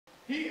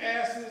he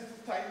asked his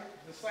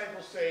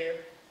disciples, saying,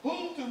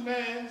 whom do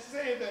men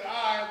say that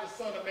I, the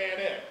Son of Man,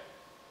 am?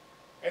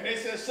 And they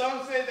said,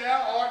 some say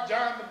thou art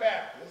John the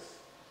Baptist,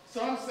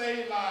 some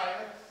say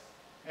Elias,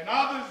 and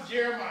others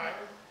Jeremiah,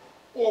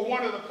 or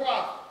one of the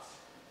prophets.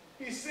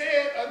 He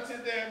said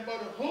unto them,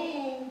 but of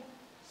whom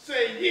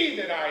say ye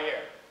that I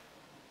am?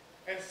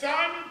 And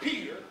Simon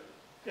Peter,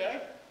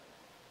 okay,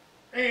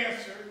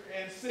 answered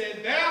and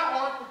said, thou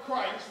art the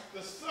Christ,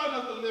 the Son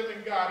of the living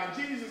God.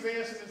 And Jesus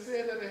answered and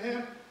said unto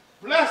him,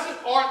 blessed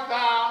art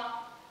thou,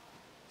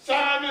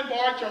 Simon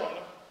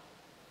Bar-Jonah,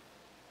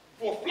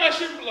 for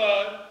flesh and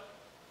blood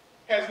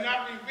has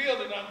not revealed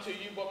it unto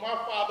you, but my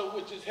Father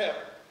which is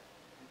heaven.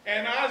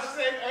 And I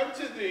say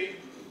unto thee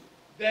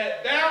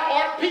that thou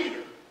art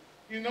Peter.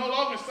 You're no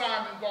longer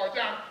Simon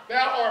Bar-Jonah.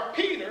 Thou art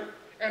Peter,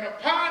 and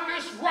upon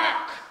this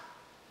rock,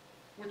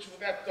 which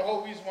that's the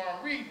whole reason why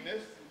I'm reading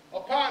this,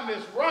 upon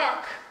this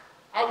rock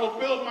I will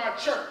build my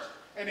church,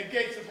 and the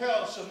gates of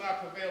hell shall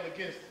not prevail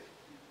against it.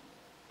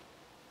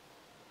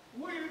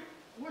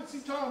 What's he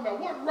talking about?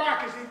 What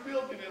rock is he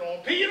building it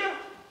on? Peter?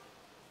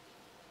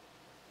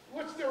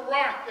 What's the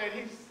rock that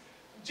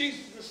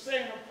Jesus is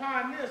saying,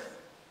 upon this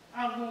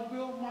I'm going to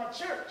build my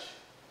church?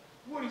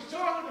 What he's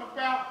talking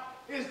about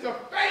is the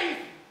faith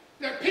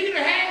that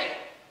Peter had.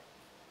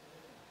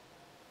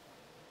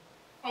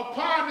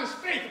 Upon this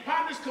faith,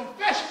 upon this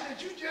confession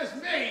that you just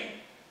made,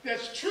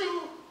 that's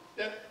true,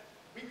 that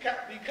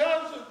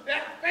because of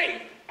that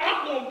faith,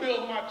 I'm going to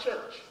build my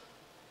church.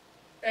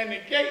 And the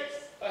gates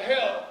of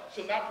hell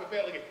shall not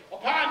prevail again.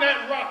 Upon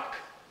that rock.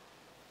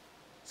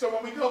 So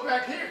when we go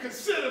back here,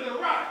 consider the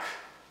rock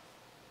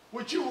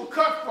which you will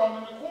cut from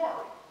in the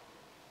quarry.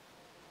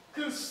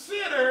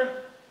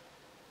 Consider,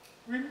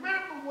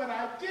 remember what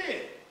I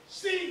did.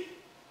 See,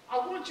 I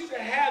want you to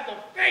have the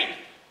faith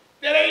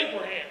that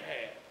Abraham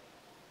had.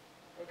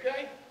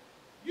 Okay?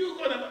 You're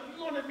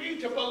gonna need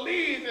to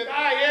believe that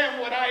I am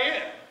what I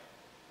am.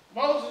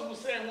 Moses was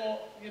saying,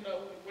 well, you know,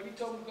 when he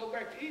told him to go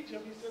back to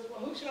Egypt, he says,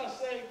 well, who shall I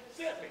say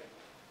sent me?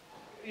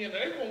 You know,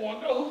 they're going to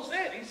want to know who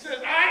said it. He says,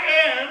 I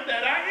am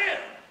that I am.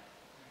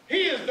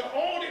 He is the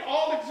only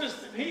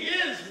all-existent. He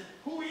is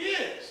who he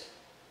is.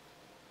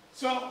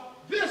 So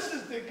this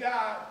is the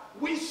God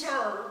we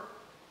serve,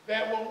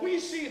 that when we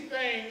see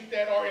things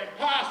that are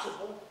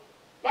impossible,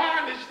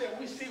 bondage that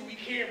we see we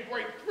can't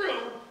break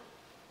through,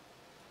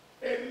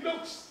 it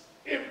looks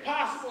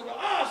impossible to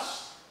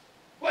us,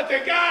 but to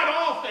God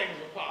all things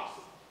are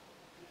possible.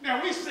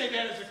 Now we say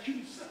that as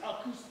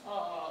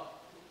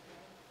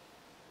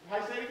how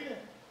you say it again?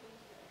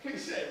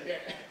 Cliche,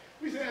 yeah.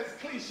 We say it's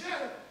cliche,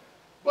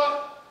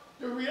 but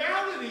the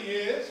reality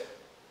is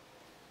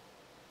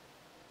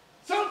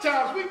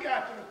sometimes we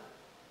got to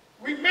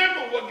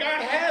remember what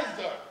God has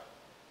done.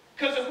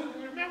 Because if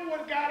we remember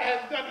what God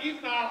has done, even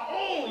in our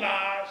own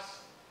lives,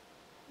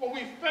 when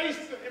we face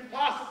the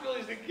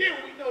impossibilities again,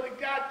 we know that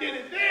God did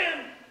it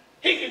then,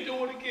 he can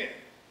do it again.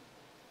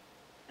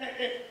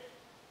 And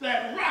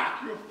that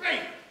rock, your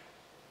faith,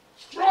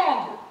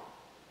 stronger.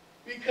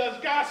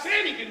 Because God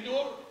said he can do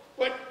it,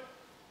 but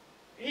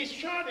he's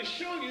trying to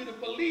show you to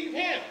believe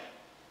him.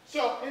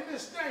 So in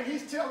this thing,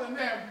 he's telling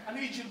them, I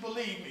need you to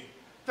believe me.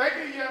 Think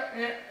of your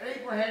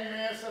Abraham, your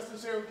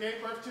ancestors who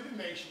gave birth to the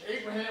nation.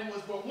 Abraham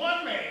was but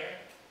one man,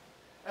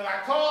 and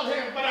I called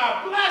him, but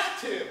I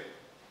blessed him.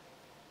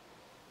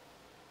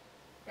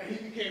 And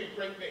he became a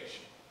great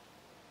nation.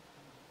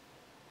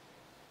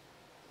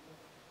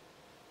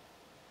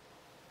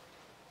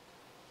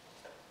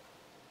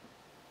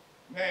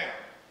 Now,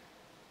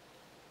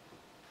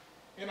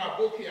 in our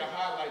book here,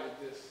 I highlighted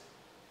this.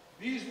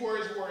 These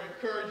words were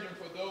encouraging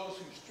for those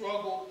who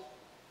struggled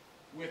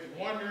with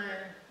wondering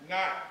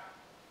not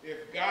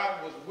if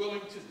God was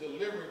willing to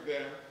deliver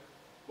them,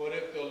 but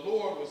if the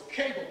Lord was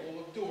capable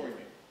of doing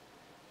it.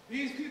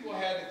 These people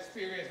had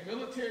experienced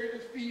military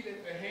defeat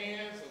at the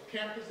hands of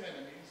campus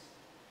enemies.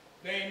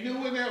 They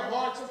knew in their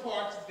hearts of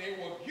hearts that they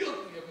were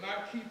guilty of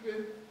not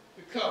keeping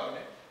the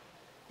covenant.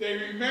 They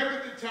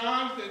remembered the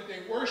times that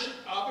they worshiped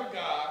other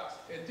gods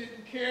and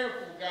didn't care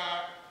for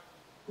God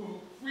who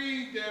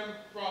freed them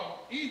from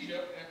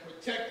Egypt and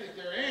protected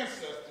their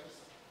ancestors.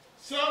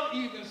 Some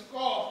even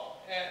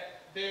scoffed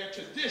at their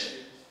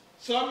traditions.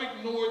 Some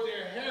ignored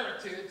their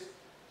heritage.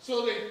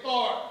 So they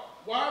thought,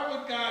 why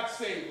would God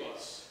save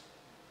us?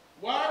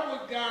 Why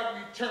would God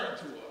return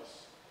to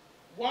us?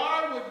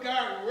 Why would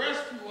God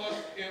rescue us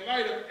in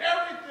light of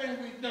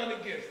everything we've done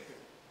against him?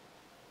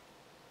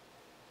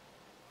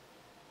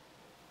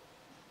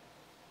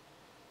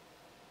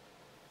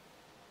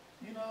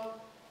 You know,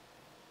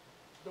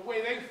 the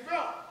way they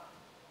felt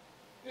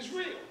is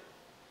real.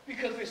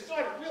 Because they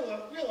started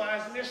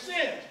realizing their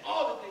sins,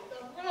 all that they've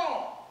done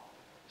wrong.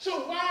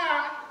 So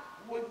why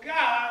would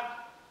God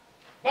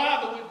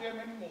bother with them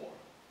anymore?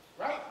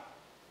 Right?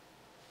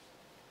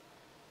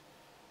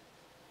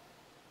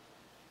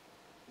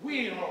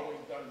 We ain't always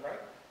done right.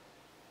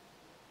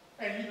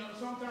 And you know,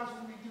 sometimes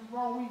when we do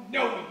wrong, we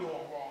know we're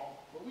doing wrong.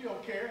 But we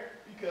don't care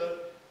because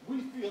we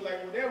feel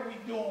like whatever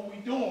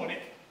we're doing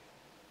it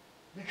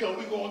because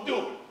we're going to do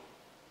it.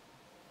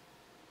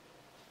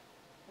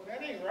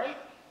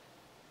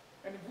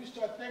 And if we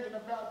start thinking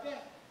about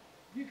that,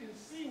 you can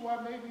see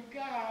why maybe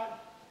God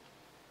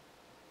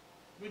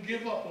would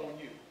give up on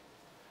you.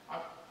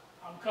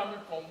 I'm coming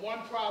from one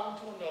problem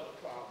to another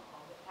problem.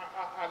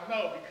 I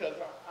know because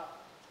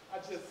I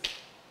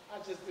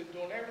just been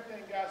doing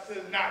everything God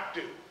says not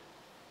to.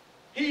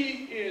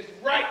 He is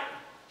right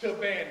to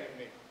abandon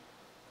me.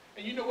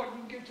 And you know what?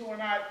 You can get to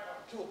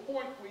a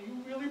point where you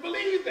really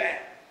believe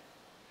that.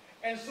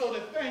 And so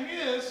the thing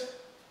is,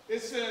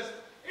 it says,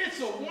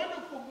 it's a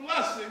wonderful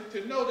blessing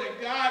to know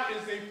that God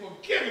is a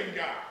forgiving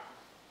God.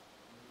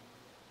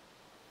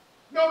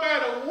 No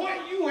matter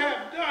what you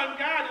have done,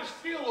 God is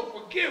still a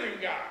forgiving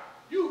God.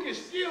 You can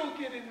still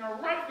get in a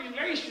right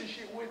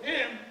relationship with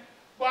him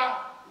by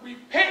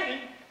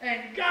repenting,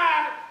 and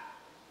God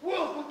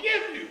will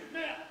forgive you.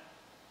 Now,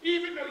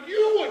 even though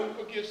you wouldn't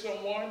forgive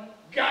someone,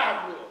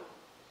 God will.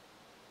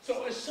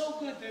 So it's so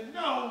good to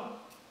know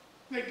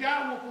that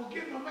God will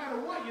forgive. No matter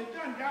what you've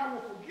done, God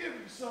will forgive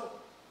you. So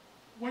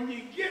when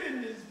you get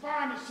in this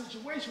bondage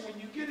situation, when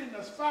you get in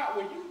a spot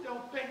where you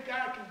don't think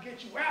God can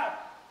get you out,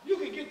 you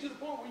can get to the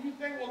point where you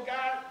think, well,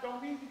 God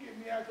don't need to get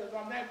me out because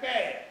I'm that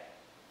bad.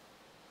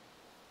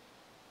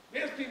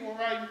 There's people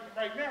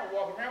right now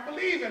walking around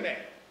believing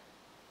that.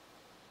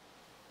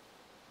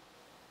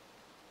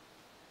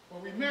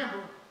 But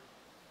remember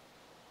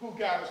who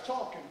God is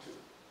talking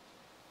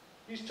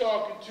to. He's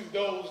talking to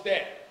those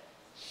that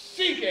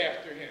seek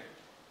after him.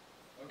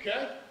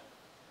 Okay?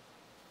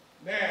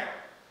 Now,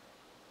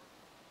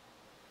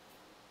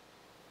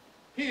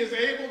 he is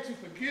able to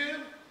forgive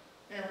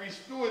and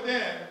restore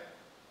them.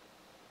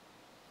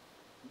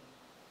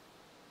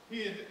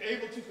 He is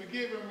able to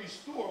forgive and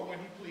restore when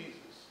he pleases.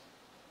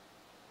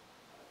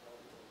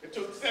 It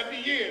took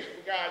 70 years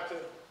for God to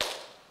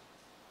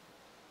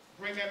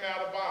bring them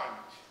out of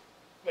bondage.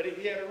 But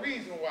he had a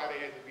reason why they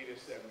had to be there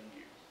 70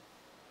 years.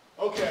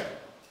 Okay,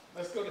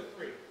 let's go to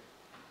 3.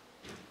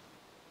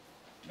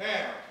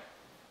 Now,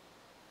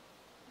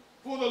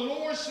 for the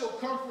Lord shall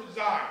comfort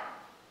Zion.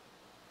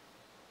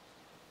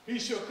 He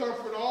shall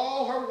comfort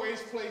all her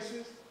waste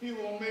places. He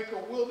will make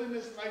a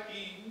wilderness like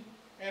Eden,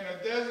 and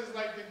a desert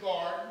like the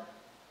garden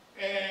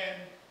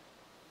and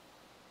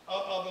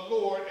of the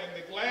Lord, and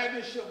the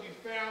gladness shall be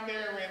found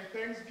therein,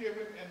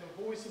 thanksgiving and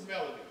the voice of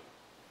melody.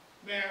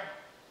 Now,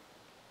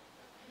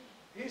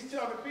 he's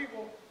telling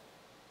people,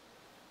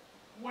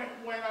 when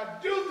I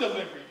do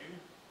deliver you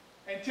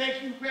and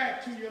take you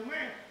back to your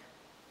land,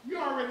 you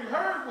already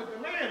heard what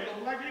the land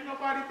looked like. Ain't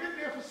nobody been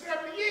there for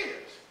 70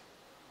 years.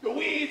 The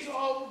weeds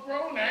are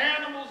overgrown, the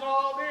animals are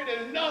all there,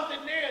 there's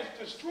nothing there,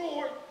 it's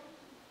destroyed.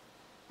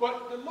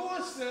 But the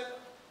Lord said,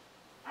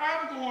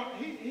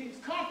 he's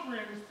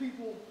comforting his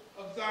people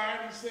of Zion.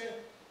 He said,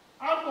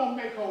 I'm going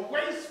to make her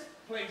waste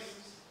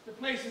places, the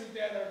places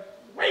that are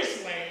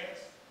wastelands.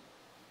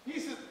 He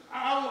said,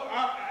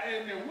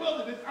 in the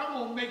wilderness, I'm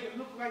going to make it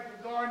look like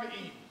the Garden of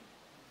Eden.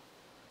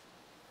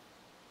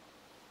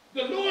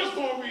 The Lord's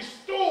going to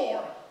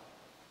restore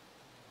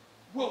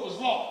what was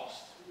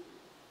lost.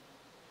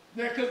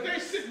 Now, because they're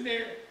sitting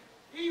there,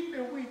 even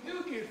if we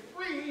do get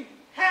free,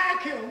 how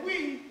can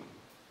we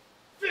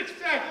fix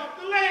back up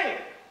the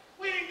land?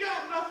 We ain't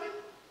got nothing.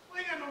 We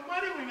ain't got no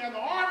money, we ain't got no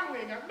army, we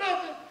ain't got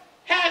nothing.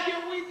 How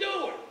can we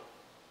do it?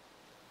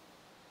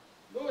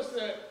 Lord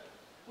says,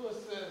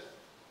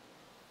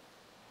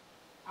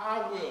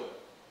 I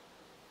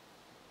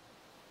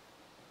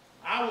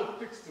will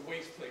fix the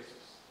waste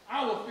places.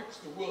 I will fix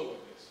the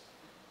wilderness.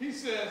 He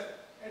says,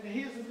 and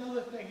here's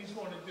another thing he's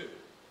going to do.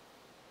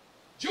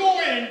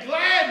 Joy and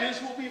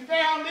gladness will be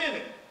found in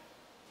it.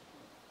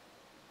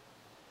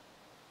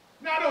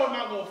 Now, though I'm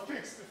not going to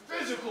fix the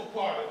physical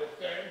part of the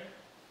thing,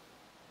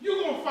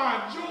 you're going to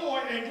find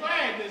joy and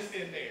gladness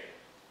in there.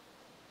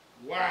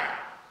 Wow.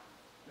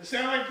 Does that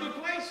sound like a good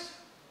place?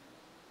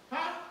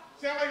 Huh?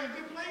 Sound like a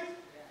good place?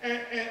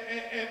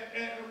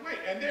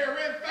 And they're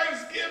in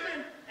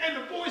thanksgiving and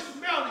the voice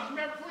of melodies.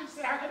 Remember, before you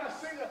said, how can I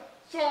sing a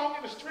song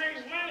in a strange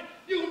land?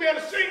 You're going to be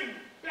able to sing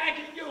back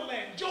in your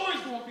land.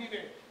 Joy's going to be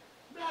there.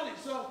 Melody.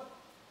 So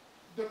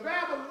the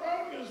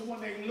Babylonians, when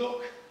they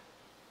look,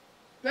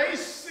 they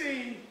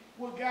see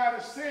what God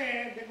is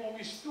saying. They're going to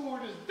restore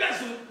this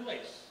desolate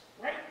place,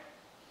 right?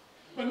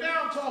 But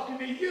now I'm talking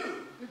to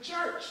you, the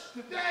church,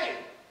 today.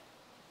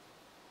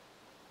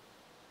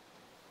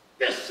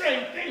 This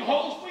same thing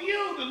holds for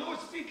you. The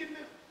Lord's speaking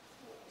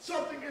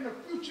something in the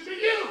future to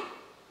you.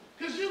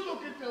 Because you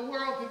look at the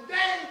world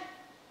today,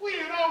 we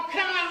in all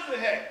kinds of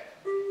heck.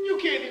 You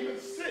can't even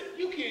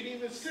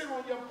sit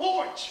on your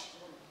porch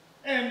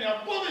and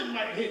a bullet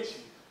might hit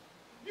you.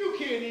 You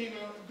can't even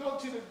go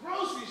to the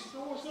grocery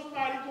store,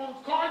 somebody going to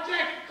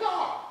carjack a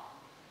car.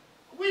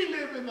 We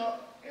live in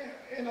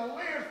a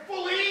land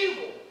full of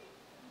evil.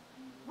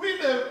 We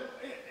live,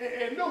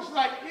 it looks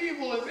like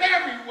evil is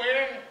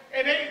everywhere,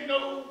 and ain't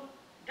no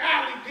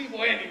godly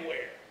people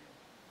anywhere.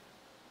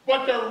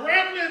 But the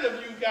remnant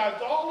of you guys,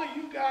 all of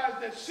you guys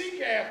that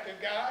seek after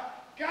God,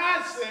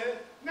 God says,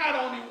 not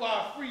only will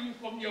I free you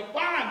from your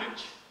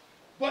bondage,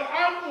 but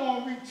I'm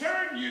going to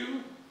return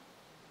you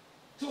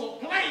to a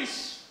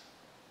place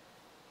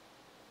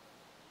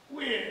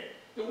where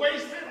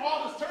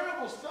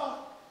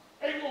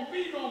ain't going to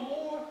be no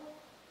more.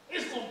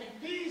 It's going to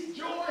be peace,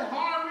 joy,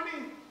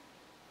 harmony.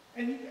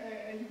 And you're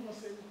going to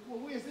say, well,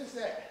 where's this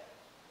at?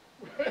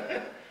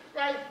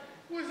 Right?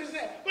 Where's this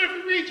at? But if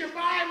you read your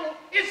Bible,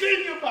 it's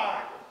in your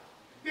Bible.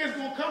 There's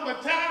going to come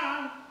a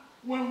time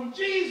when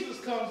Jesus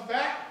comes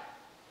back,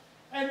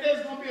 and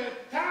there's going to be a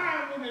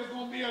time when there's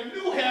going to be a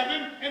new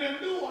heaven and a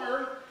new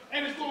earth,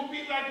 and it's going to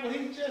be like what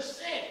he just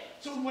said.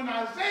 So when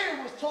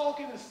Isaiah was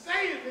talking and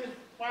saying this,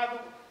 by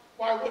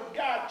what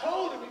God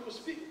told him, he was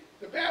speaking.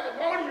 The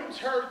Babylonians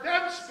heard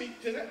them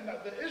speak to them.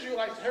 The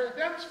Israelites heard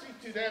them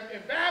speak to them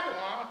in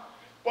Babylon.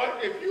 But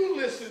if you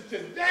listen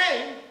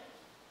today,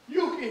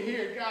 you can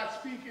hear God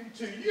speaking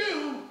to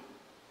you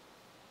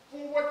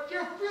for what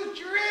your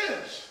future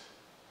is.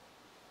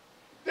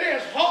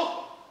 There's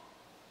hope.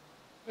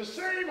 The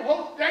same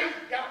hope they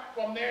got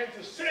from there is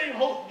the same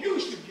hope you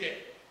should get.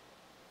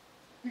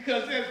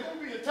 Because there's going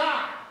to be a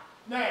time.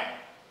 Now,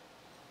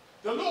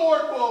 the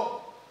Lord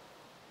will,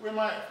 where am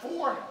I at?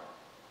 4?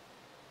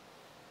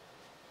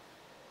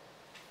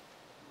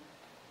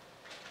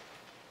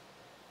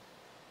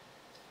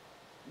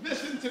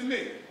 Listen to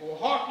me, or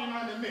hearken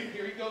unto me.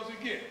 Here he goes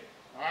again.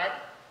 All right?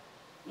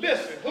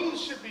 Listen. Who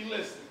should be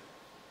listening?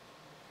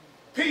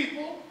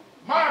 People,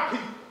 my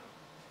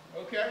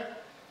people. Okay?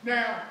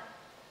 Now,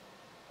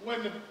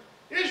 when the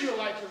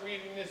Israelites are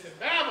reading this in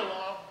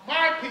Babylon,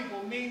 my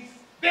people means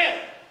them.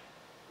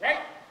 Right?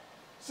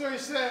 So he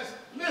says,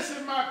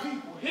 listen, my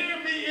people, hear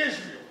me,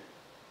 Israel.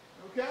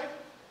 Okay?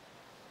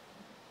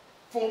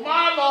 For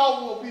my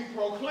law will be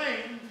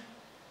proclaimed,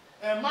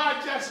 and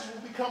my justice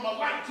will become a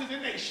light to the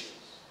nations.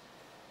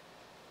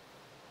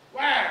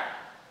 Wow.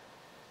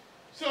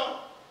 So,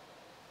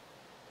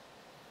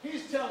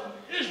 he's telling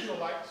the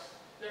Israelites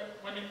that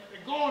when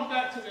they're going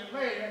back to their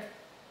land,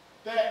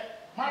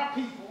 that my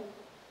people,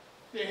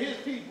 they're his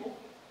people,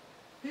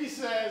 he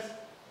says,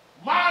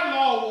 my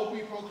law will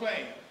be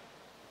proclaimed.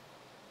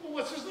 Well,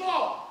 what's his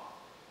law?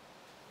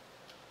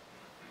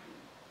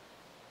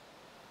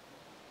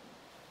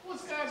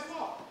 What's God's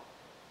law?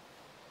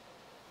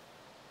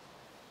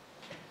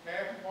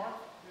 Matthew, Mark,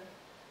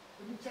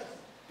 the New Testament.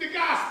 The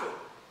gospel.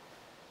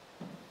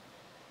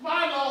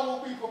 My law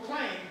will be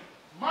proclaimed.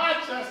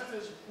 My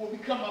justice will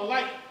become a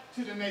light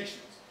to the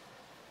nations.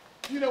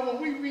 You know, when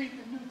we read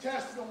the New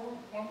Testament,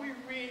 when we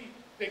read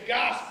the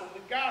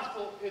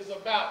gospel is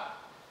about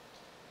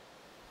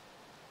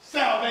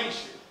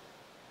salvation.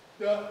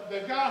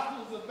 The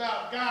gospel is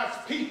about God's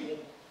people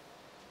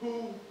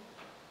who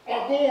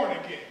are born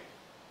again,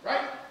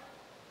 right?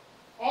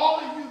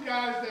 All of you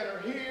guys that are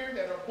here,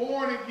 that are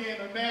born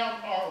again,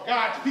 are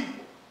God's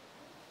people.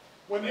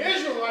 When the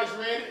Israelites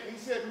read it, he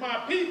said,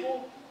 my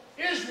people,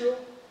 Israel,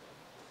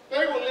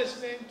 they were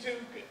listening to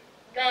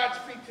God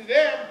speak to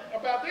them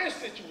about their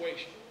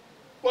situation.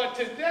 But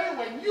today,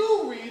 when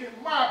you read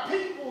it, my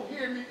people,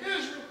 hear me,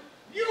 Israel,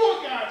 you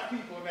are God's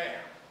people now.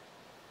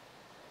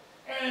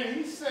 And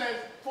he says,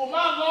 for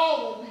my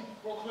law will be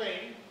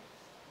proclaimed,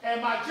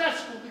 and my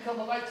justice will become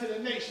a light to the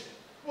nation.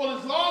 Well,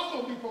 his law is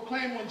going to be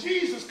proclaimed when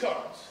Jesus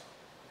comes,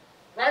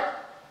 right?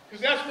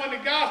 Because that's when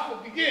the gospel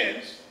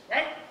begins,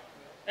 right?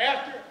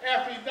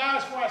 After he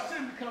dies for our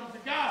sin becomes the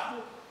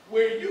gospel,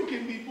 where you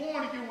can be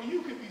born again, where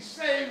you can be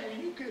saved,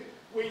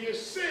 where your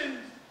sins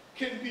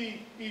can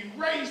be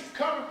erased,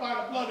 covered by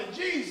the blood of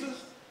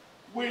Jesus,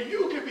 where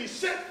you can be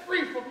set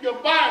free from your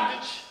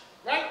bondage,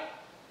 right?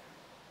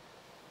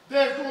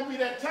 There's going to be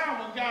that time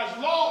when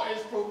God's law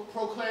is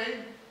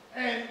proclaimed,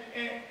 and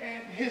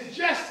his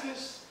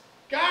justice,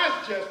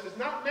 God's justice,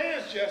 not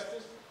man's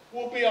justice,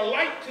 will be a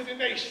light to the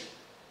nation.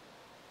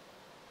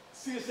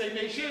 See it say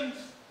nations,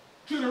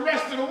 to the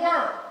rest of the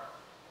world.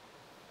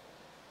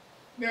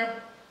 Now,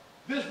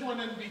 this one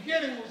in the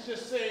beginning was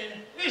just saying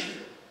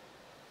Israel.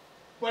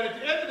 But at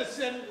the end of the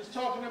sentence, it's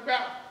talking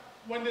about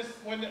when this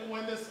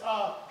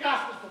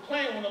gospel is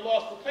proclaimed, when the law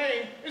is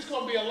proclaimed, it's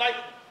going to be a light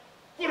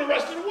for the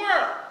rest of the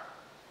world.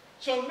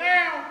 So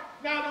now,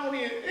 not only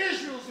is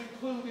Israel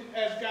included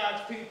as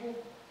God's people,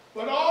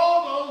 but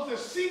all those that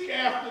seek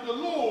after the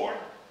Lord,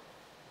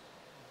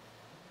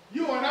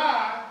 you and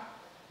I,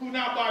 who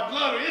now by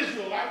blood are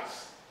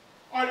Israelites,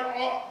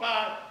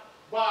 are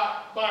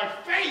by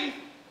faith,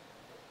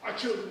 are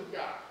children of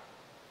God.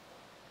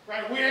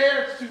 Right? We're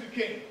heirs to the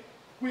kingdom.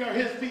 We are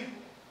his people.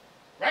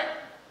 Right?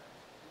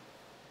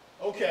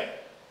 Okay.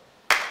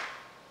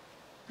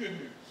 Good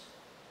news.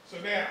 So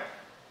now,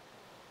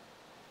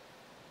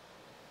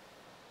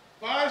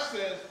 5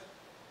 says,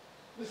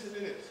 listen to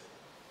this.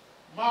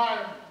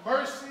 My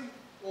mercy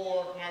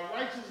or my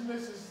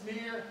righteousness is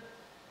near.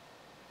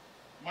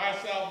 My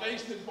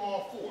salvation is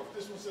going forth.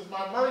 This one says,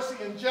 my mercy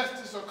and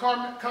justice are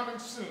coming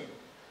soon.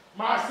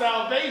 My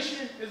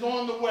salvation is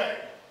on the way.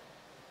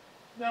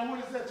 Now, what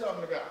is that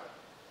talking about?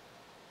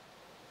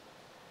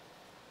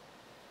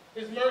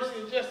 His mercy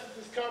and justice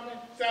is coming.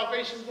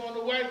 Salvation is on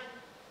the way.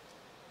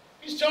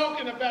 He's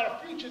talking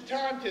about a future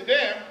time to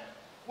them,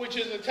 which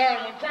is a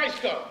time when Christ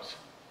comes.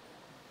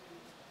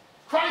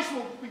 Christ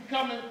will be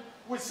coming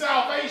with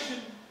salvation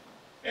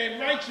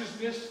and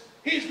righteousness.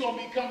 He's going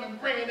to be coming,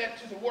 bringing that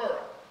to the world,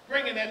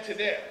 bringing that to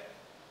them.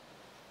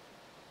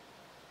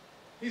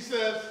 He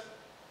says,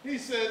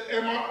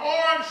 and my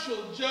arm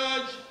shall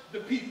judge the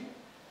people.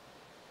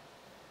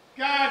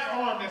 God's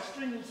arm that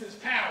strengthens his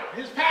power.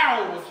 His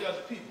power will judge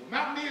people,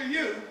 not me or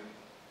you,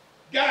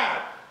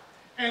 God.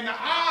 And the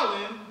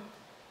isle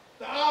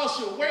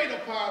shall wait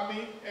upon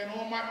me, and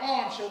on my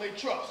arm shall they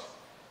trust.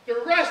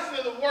 The rest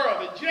of the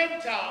world, the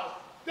Gentiles,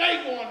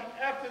 they going,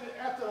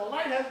 after the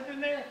light has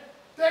been there,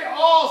 they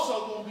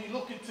also going to be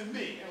looking to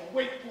me and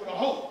wait for the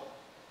hope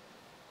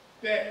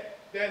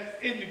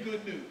that's in the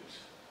good news.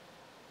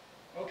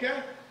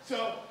 Okay?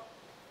 So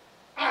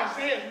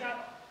Isaiah is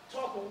not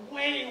talking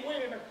way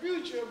in the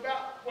future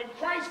about when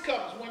Christ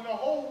comes, when the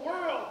whole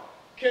world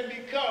can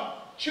become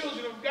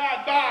children of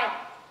God by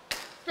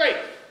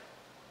faith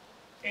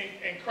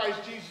in Christ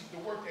Jesus, the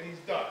work that he's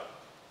done.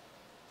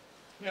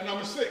 Now,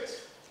 number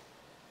 6.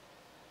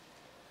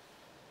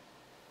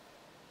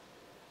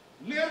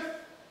 Lift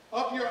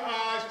up your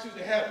eyes to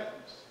the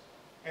heavens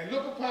and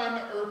look upon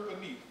the earth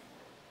beneath.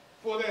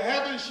 For the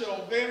heavens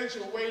shall vanish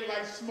away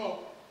like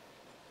smoke,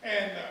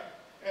 and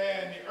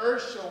the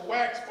earth shall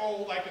wax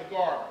old like a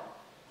garment.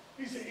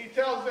 He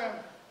tells them,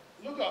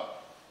 look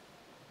up.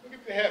 Look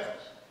at the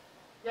heavens.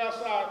 Go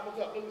outside,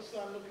 look up. Look at the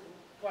sun, look at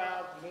the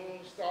clouds, moon,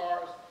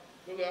 stars.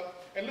 Look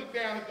up and look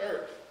down at the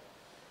earth.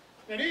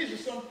 Now, these are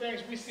some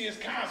things we see as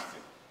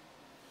constant.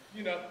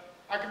 You know,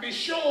 I can be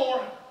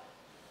sure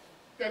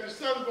that the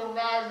sun's going to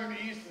rise in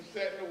the east and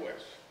set in the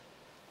west.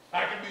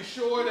 I can be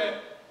sure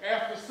that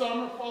after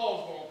summer,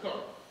 fall's going to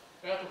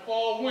come. After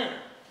fall, winter.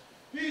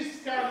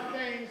 These kind of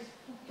things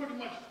pretty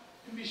much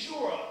can be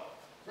sure of,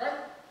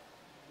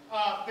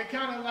 right? They're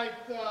kind of like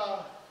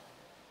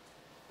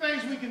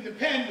things we can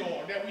depend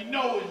on, that we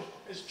know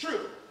is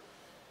true.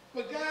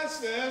 But God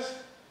says,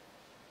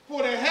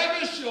 for the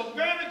heavens shall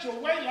vanish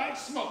away like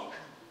smoke.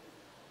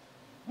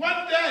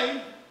 One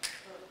day,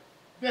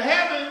 the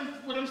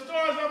heavens, with them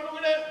stars up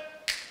over there,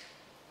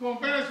 going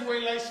to vanish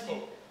away like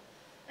smoke.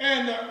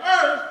 And the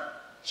earth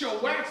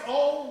shall wax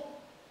old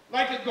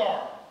like a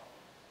garment.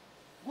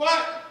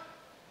 What?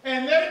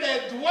 And they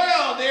that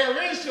dwell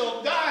therein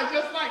shall die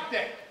just like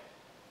that.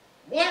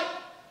 What?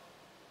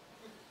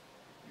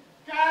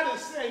 God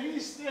is saying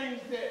these things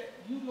that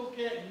you look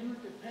at and you're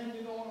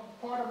dependent on,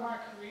 part of my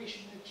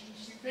creation that you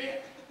see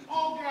there,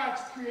 all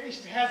God's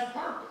creation has a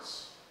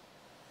purpose.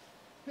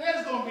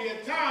 There's going to be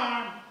a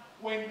time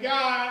when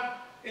God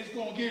is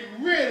going to get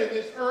rid of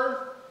this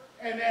earth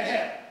and that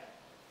heaven.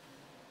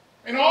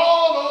 And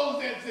all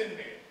those that's in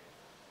there.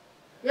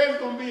 There's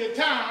going to be a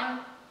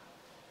time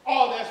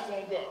all that's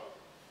going to go.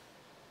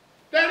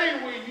 That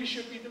ain't where you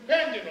should be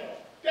dependent on.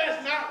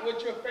 That's not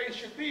what your faith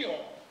should be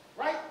on.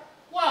 Right?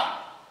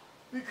 Why?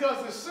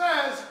 Because it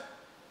says,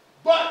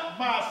 but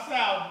my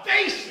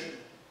salvation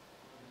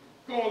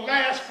going to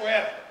last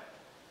forever.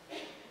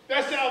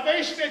 That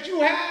salvation that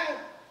you have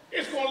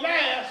is going to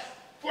last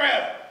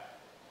forever.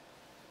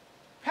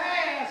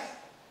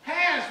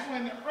 Past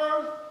when the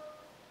earth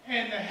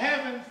and the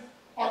heavens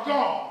are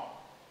gone.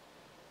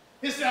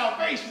 His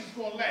salvation is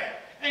going to last.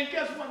 And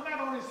guess what? Not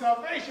only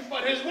salvation,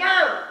 but his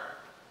word.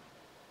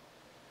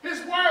 His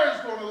word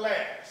is going to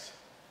last.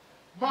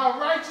 My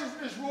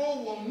righteousness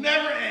rule will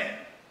never end.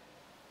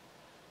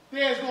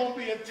 There's going to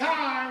be a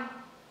time,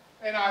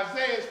 and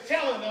Isaiah is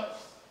telling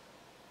us,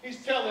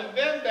 he's telling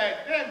them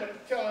back then, but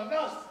he's telling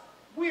us,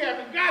 we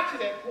haven't got to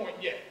that point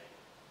yet.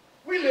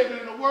 We live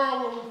in a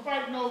world where we're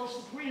fighting over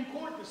Supreme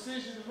Court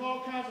decisions and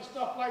all kinds of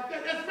stuff like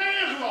that. That's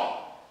man's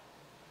law.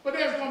 But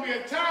there's going to be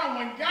a time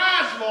when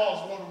God's law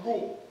is going to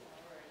rule.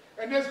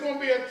 And there's going to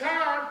be a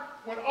time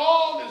when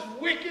all this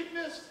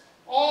wickedness,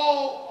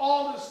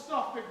 all the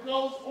stuff that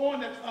goes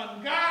on that's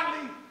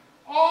ungodly,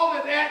 all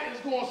of that is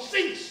going to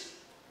cease.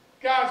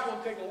 God's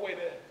going to take away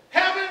the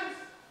heavens,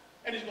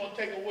 and he's going to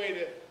take away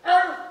the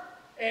earth,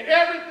 and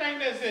everything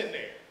that's in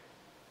there.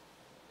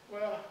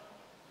 Well,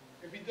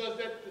 if he does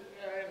that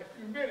in a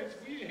few minutes,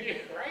 we in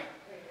here, right?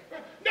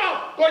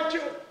 No, but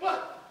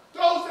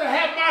those that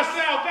have my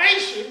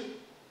salvation,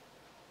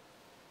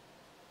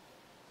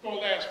 it's going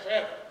to last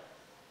forever.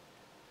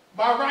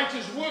 My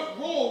righteous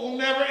rule will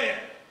never end.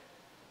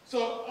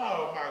 So,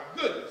 oh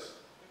my goodness.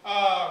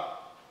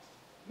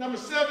 Number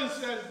 7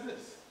 says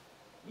this.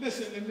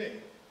 Listen to me.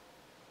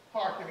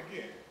 Hearken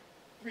again.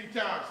 3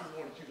 times he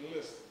wanted you to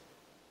listen.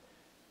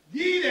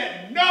 Ye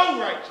that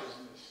know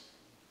righteousness,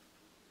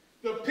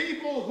 the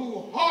people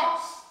whose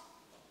hearts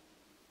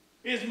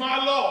is my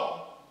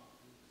law,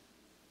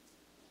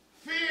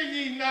 fear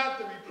ye not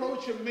the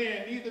reproach of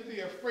men, neither be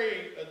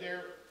afraid of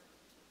their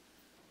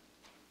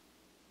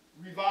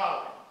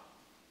reviling.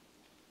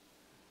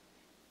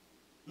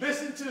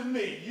 Listen to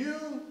me,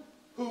 you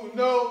who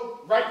know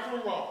right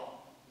from wrong.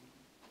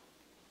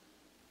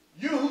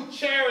 You who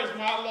cherish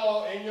my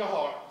law in your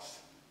hearts.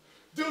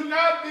 Do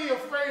not be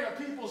afraid of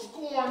people's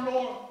scorn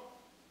nor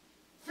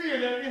fear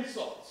their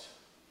insults.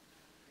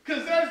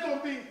 Because there's going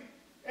to be,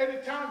 at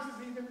the times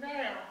as even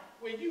now,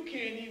 where you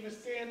can't even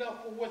stand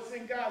up for what's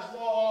in God's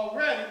law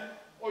already,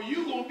 or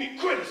you're going to be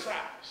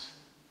criticized.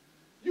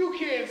 You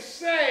can't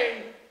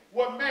say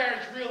what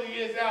marriage really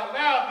is out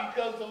loud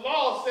because the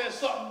law says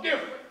something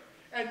different.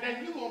 and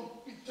then you're going to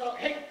be talking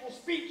hateful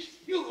speech,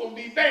 you're going to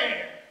be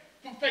banned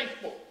from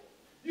Facebook.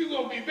 You're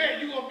going to be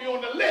banned. You're going to be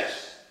on the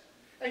list.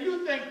 And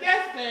you think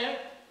that's bad.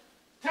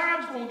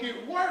 Time's going to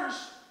get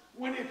worse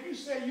when if you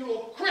say you're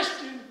a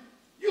Christian,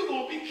 you're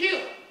going to be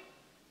killed.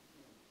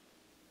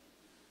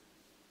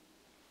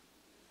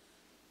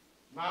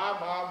 My.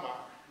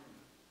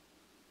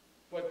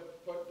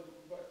 But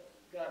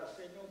God is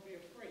saying, don't be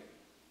afraid.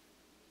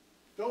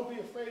 Don't be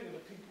afraid of the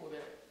people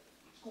that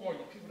scorn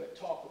you, people that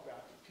talk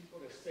about you, people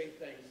that say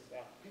things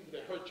about you, people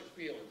that hurt your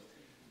feelings.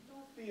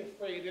 Don't be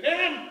afraid of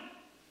them.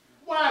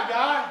 Why,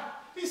 God?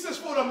 He says,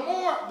 for the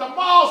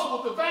moths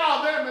will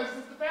devour them as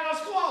it devours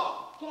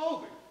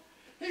clothing.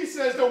 He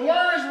says, the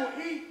worms will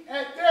eat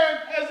at them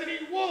as it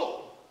eat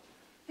wool.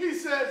 He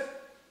says,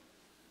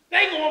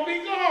 they're going to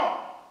be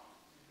gone.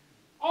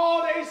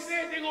 All they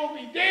said, they're going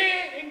to be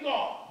dead and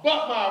gone.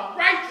 But my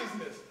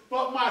righteousness,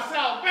 but my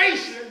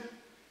salvation,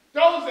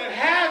 those that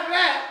have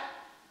that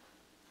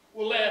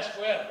will last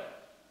forever.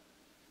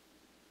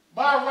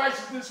 My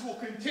righteousness will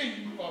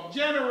continue from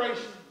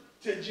generation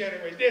to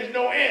generation. There's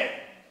no end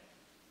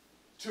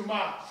to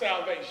my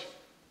salvation.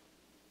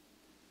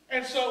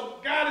 And so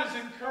God is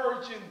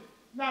encouraging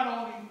not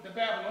only the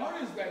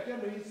Babylonians back then,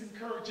 but he's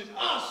encouraging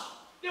us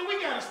that we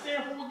got to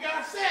stand for what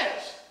God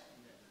says.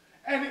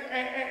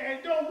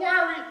 And don't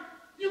worry,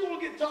 you're going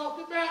to get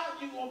talked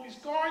about, you're going to be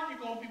scorned, you're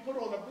going to be put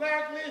on a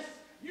blacklist,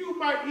 you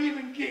might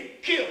even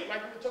get killed.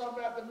 Like we were talking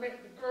about the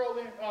girl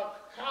in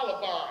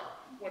Columbine,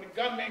 when the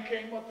gunman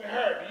came up to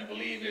her, do you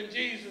believe in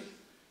Jesus?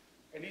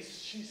 And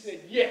she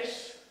said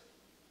yes,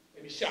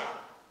 and he shot her.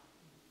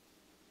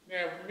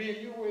 Now, me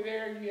and you were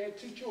there, you had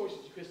two choices.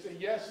 You could say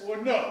yes or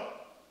no.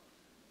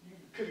 You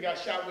could have got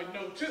shot with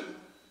no too,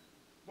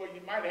 but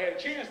you might have had a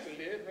chance to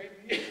live.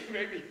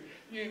 Maybe,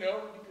 you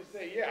could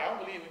say, yeah, I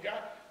don't believe in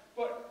God.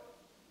 But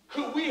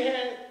could we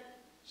have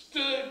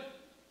stood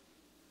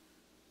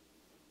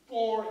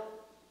for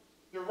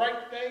the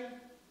right thing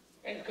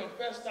and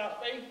confessed our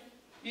faith,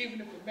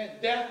 even if it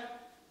meant death?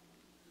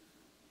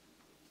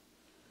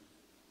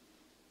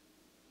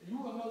 You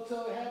won't know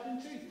till it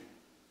happened to you.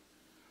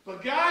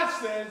 But God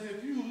says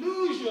if you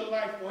lose your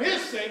life for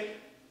his sake,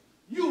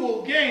 you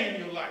will gain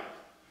your life.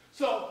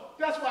 So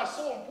that's why it's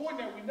so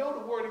important that we know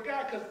the word of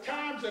God, because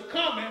times are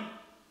coming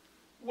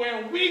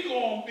when we're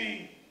going to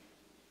be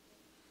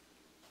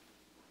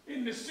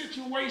in the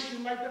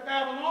situation like the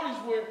Babylonians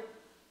where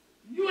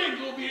you ain't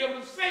going to be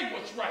able to say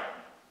what's right.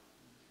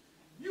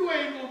 You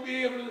ain't going to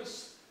be able to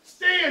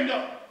stand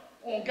up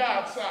on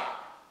God's side.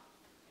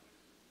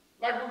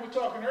 Like we were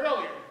talking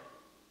earlier,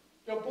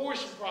 the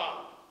abortion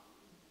problem.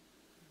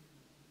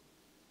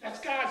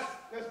 That's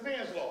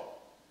man's law.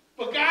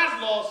 But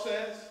God's law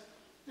says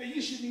that you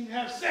shouldn't even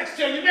have sex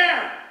till you're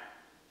married.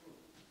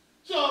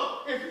 So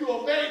if you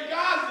obey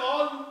God's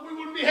law, we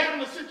wouldn't be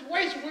having a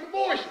situation with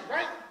abortion,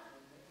 right?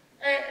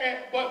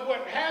 But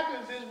what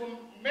happens is when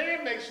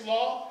man makes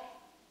law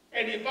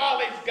and he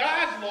violates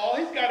God's law,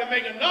 he's got to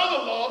make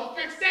another law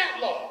to fix that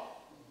law.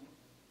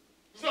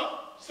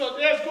 So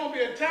there's going to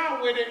be a time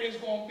where there is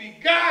going to be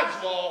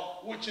God's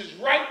law, which is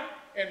right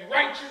and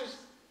righteous,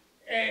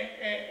 and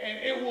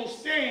it will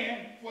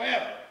stand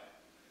forever.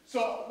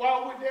 So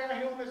while we're down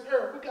here on this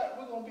earth,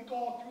 we're going to be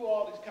going through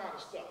all this kind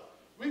of stuff.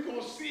 We're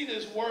going to see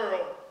this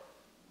world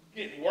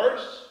get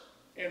worse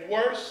and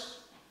worse.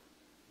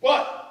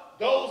 But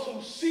those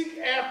who seek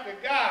after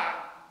God,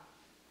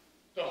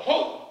 the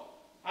hope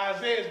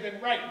Isaiah's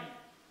been writing,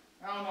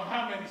 I don't know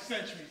how many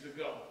centuries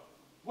ago,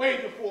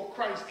 way before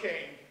Christ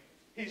came,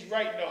 he's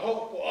writing the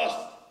hope for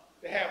us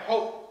to have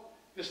hope,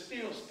 to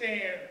still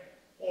stand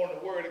on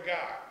the word of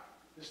God,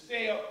 to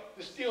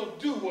still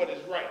do what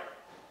is right,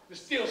 to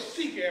still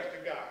seek after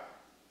God.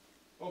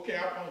 Okay,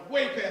 I'm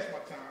way past my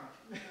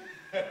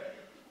time.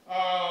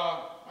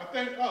 I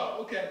think,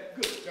 okay,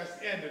 good. That's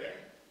the end of that.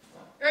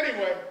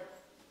 Anyway,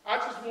 I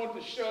just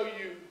wanted to show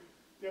you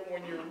that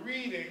when you're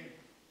reading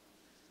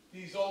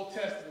these Old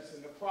Testaments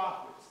and the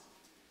prophets,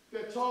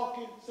 they're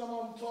talking, some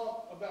of them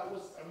talk about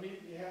what's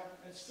immediately happening,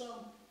 and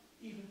some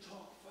even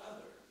talk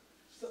further.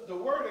 So the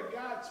Word of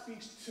God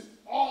speaks to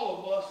all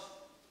of us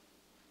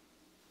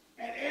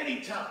at any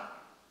time.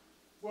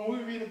 When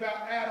we read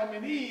about Adam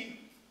and Eve,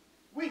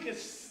 God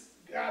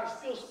is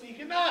still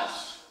speaking to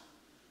us.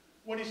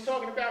 When he's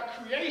talking about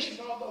creation,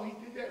 although he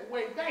did that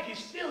way back, he's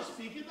still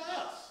speaking to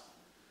us.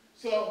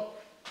 So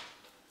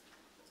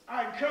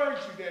I encourage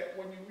you that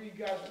when you read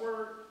God's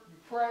word, you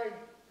pray,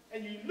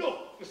 and you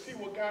look to see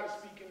what God is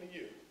speaking to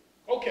you.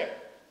 Okay.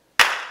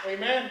 Amen?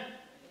 Amen.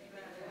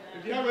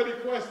 If you have any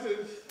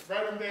questions,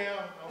 write them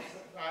down.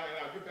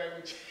 I'll get back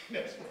with you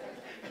next week.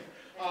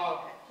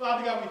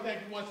 Father God, we thank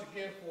you once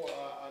again for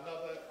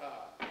another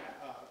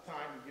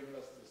time you've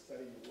given us to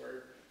study your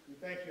word. We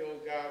thank you, oh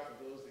God,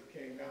 for those that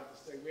came out to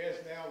say. We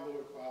ask now,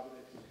 Lord Father,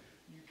 that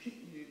you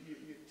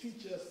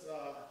teach us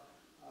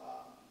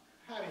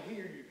how to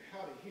hear you,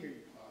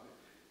 Father,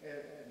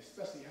 and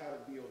especially how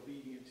to be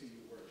obedient to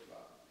your word,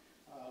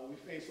 Father. We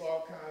face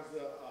all kinds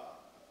of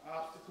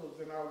obstacles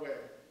in our way,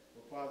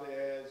 but Father,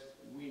 as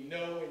we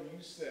know and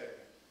you say,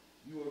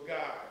 You are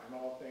God, and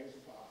all things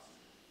are possible.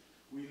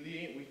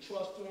 We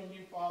trust in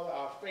you, Father.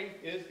 Our faith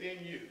is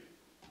in you.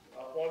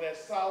 Upon that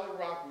solid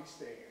rock we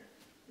stand.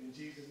 In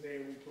Jesus'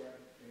 name we pray.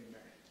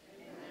 Amen.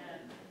 Amen.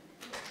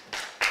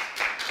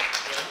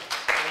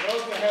 For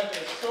those that have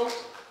their soap,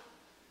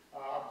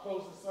 I'm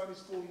closing Sunday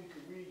school. You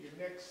can read your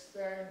next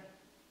thing.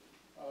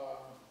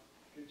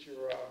 Get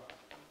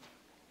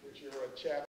your chapter.